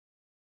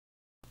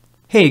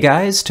Hey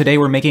guys, today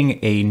we're making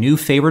a new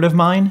favorite of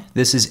mine.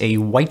 This is a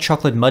white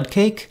chocolate mud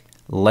cake.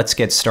 Let's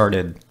get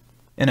started.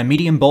 In a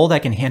medium bowl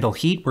that can handle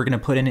heat, we're going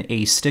to put in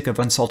a stick of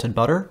unsalted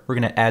butter. We're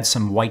going to add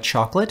some white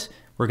chocolate.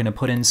 We're going to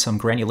put in some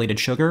granulated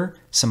sugar,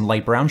 some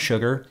light brown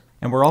sugar,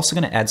 and we're also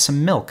going to add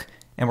some milk.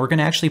 And we're going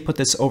to actually put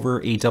this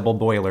over a double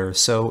boiler.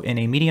 So in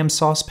a medium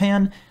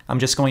saucepan, I'm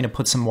just going to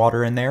put some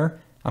water in there.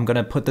 I'm going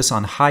to put this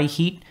on high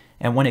heat.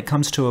 And when it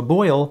comes to a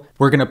boil,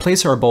 we're going to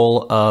place our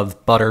bowl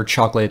of butter,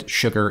 chocolate,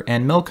 sugar,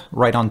 and milk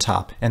right on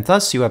top. And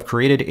thus you have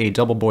created a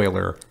double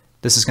boiler.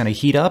 This is going to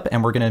heat up,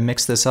 and we're going to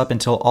mix this up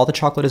until all the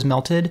chocolate is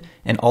melted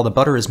and all the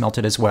butter is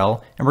melted as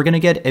well. And we're going to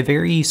get a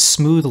very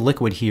smooth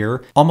liquid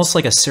here, almost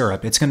like a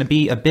syrup. It's going to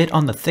be a bit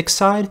on the thick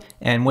side,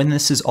 and when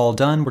this is all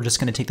done, we're just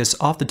going to take this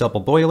off the double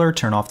boiler,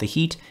 turn off the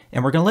heat,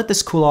 and we're going to let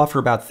this cool off for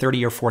about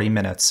 30 or 40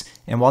 minutes.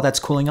 And while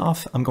that's cooling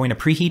off, I'm going to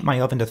preheat my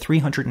oven to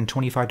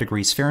 325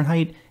 degrees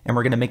Fahrenheit, and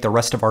we're going to make the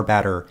rest of our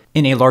batter.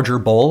 In a larger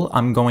bowl,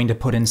 I'm going to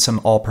put in some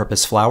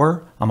all-purpose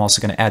flour. I'm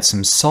also going to add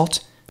some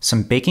salt,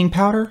 some baking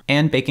powder,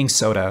 and baking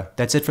soda.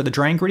 That's it for the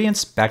dry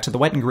ingredients. Back to the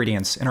wet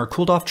ingredients. In our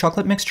cooled off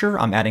chocolate mixture,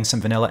 I'm adding some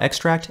vanilla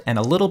extract and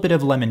a little bit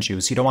of lemon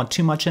juice. You don't want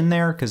too much in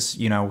there because,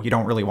 you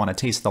don't really want to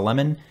taste the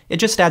lemon. It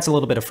just adds a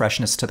little bit of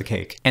freshness to the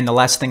cake. And the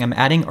last thing I'm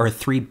adding are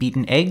 3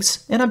 beaten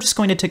eggs, and I'm just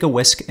going to take a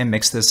whisk and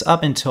mix this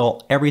up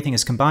until everything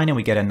is combined and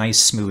we get a nice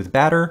smooth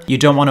batter. You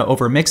don't want to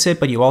over mix it,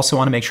 but you also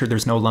want to make sure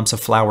there's no lumps of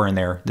flour in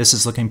there. This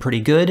is looking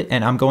pretty good,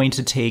 and I'm going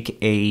to take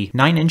a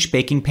 9-inch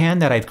baking pan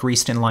that I've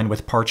greased in line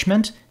with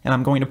parchment, and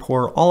I'm going to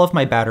pour all of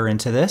my batter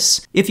into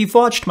this. If you've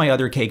watched my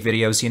other cake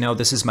videos, you know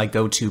this is my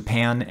go-to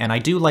pan, and I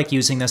do like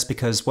using this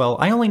because, well,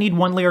 I only need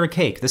 1 layer of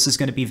cake. This is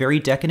going to be very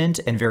decadent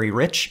and very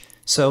rich,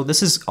 so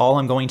this is all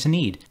I'm going to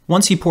need.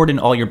 Once you poured in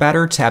all your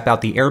batter, tap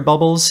out the air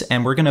bubbles,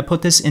 and we're going to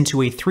put this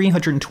into a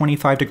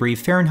 325 degree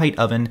Fahrenheit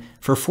oven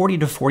for 40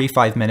 to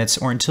 45 minutes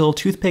or until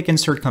toothpick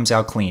insert comes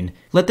out clean.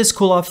 Let this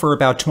cool off for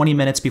about 20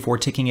 minutes before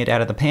taking it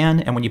out of the pan,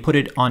 and when you put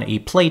it on a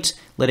plate,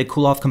 let it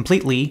cool off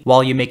completely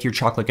while you make your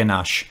chocolate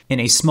ganache. In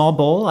a small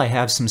bowl, I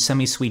have some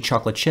semi-sweet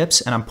chocolate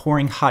chips, and I'm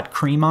pouring hot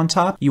cream on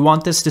top. You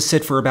want this to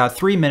sit for about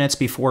 3 minutes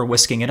before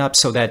whisking it up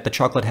so that the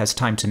chocolate has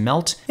time to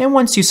melt, and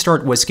once you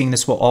start whisking,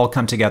 this will all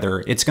come together.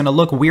 It's going to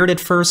look weird at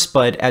first,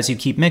 but as you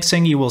keep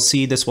mixing, you will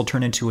see this will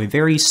turn into a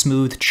very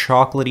smooth,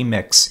 chocolatey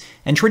mix.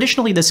 And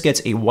traditionally, this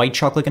gets a white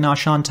chocolate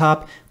ganache on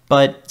top,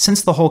 but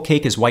since the whole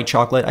cake is white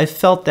chocolate, I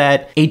felt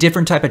that a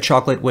different type of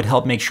chocolate would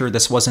help make sure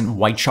this wasn't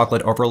white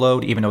chocolate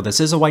overload, even though this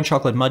is a white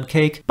chocolate mud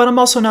cake, but I'm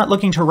also not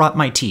looking to rot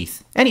my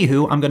teeth.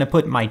 Anywho, I'm going to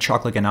put my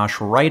chocolate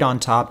ganache right on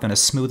top, going to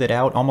smooth it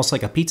out, almost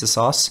like a pizza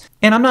sauce.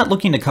 And I'm not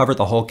looking to cover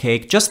the whole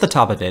cake, just the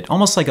top of it,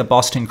 almost like a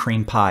Boston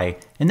cream pie.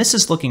 And this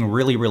is looking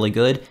really, really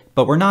good,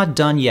 but we're not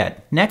done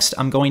yet. Next,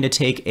 I'm going to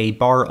take a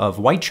bar of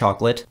white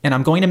chocolate, and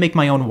I'm going to make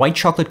my own white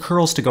chocolate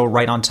curls to go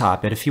right on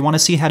top. And if you want to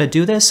see how to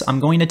do this, I'm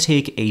going to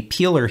take a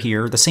peeler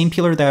here, the same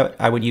peeler that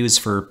I would use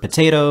for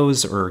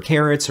potatoes or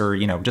carrots or,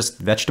 just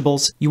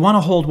vegetables. You want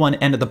to hold one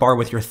end of the bar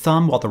with your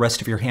thumb while the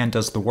rest of your hand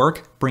does the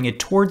work. Bring it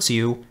towards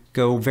you.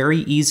 Go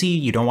very easy,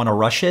 you don't want to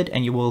rush it,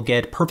 and you will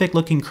get perfect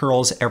looking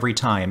curls every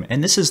time.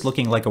 And this is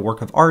looking like a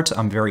work of art.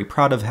 I'm very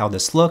proud of how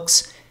this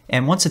looks.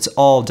 And once it's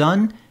all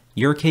done,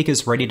 your cake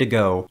is ready to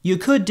go. You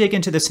could dig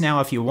into this now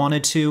if you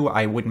wanted to,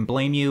 I wouldn't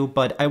blame you,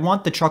 but I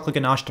want the chocolate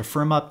ganache to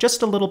firm up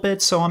just a little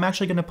bit, so I'm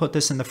actually going to put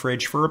this in the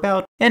fridge for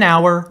about an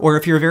hour, or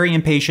if you're very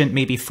impatient,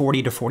 maybe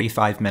 40 to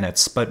 45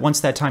 minutes. But once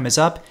that time is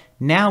up,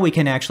 now we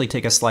can actually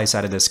take a slice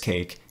out of this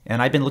cake.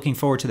 And I've been looking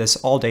forward to this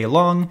all day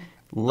long.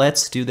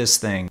 Let's do this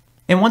thing.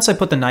 And once I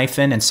put the knife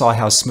in and saw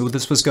how smooth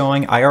this was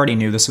going, I already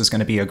knew this was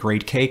going to be a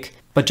great cake.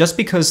 But just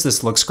because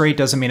this looks great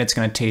doesn't mean it's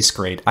going to taste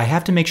great. I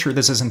have to make sure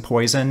this isn't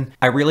poison.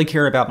 I really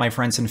care about my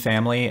friends and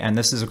family, and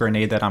this is a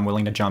grenade that I'm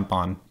willing to jump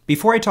on.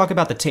 Before I talk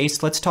about the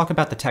taste, let's talk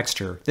about the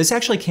texture. This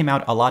actually came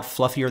out a lot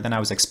fluffier than I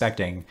was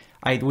expecting.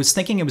 I was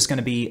thinking it was going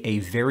to be a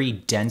very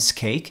dense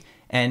cake,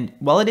 and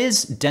while it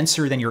is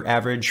denser than your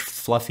average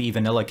fluffy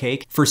vanilla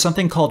cake, for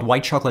something called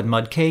white chocolate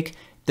mud cake,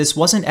 this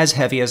wasn't as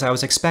heavy as I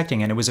was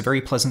expecting, and it was a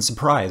very pleasant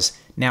surprise.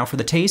 Now for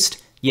the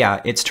taste,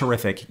 yeah, it's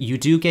terrific. You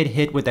do get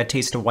hit with that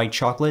taste of white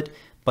chocolate,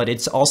 but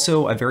it's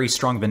also a very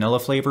strong vanilla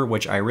flavor,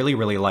 which I really,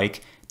 really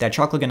like. That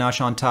chocolate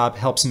ganache on top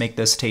helps make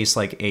this taste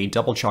like a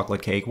double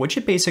chocolate cake, which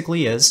it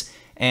basically is,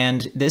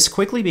 and this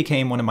quickly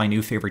became one of my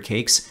new favorite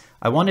cakes.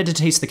 I wanted to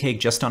taste the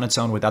cake just on its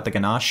own without the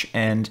ganache,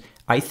 and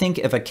I think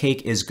if a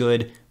cake is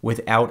good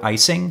without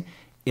icing,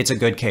 it's a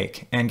good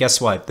cake. And guess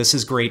what? This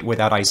is great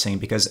without icing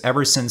because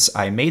ever since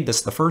I made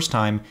this the first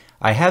time,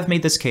 I have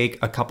made this cake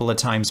a couple of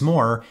times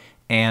more.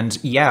 And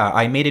yeah,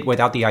 I made it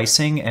without the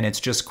icing and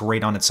it's just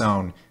great on its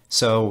own.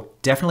 So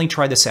definitely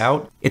try this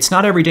out. It's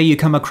not every day you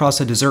come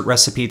across a dessert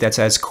recipe that's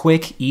as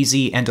quick,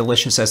 easy, and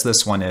delicious as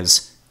this one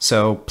is.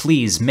 So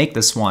please make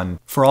this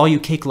one for all you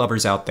cake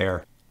lovers out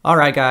there.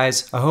 Alright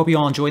guys, I hope you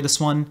all enjoyed this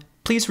one.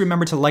 Please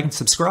remember to like and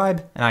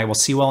subscribe, and I will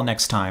see you all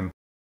next time.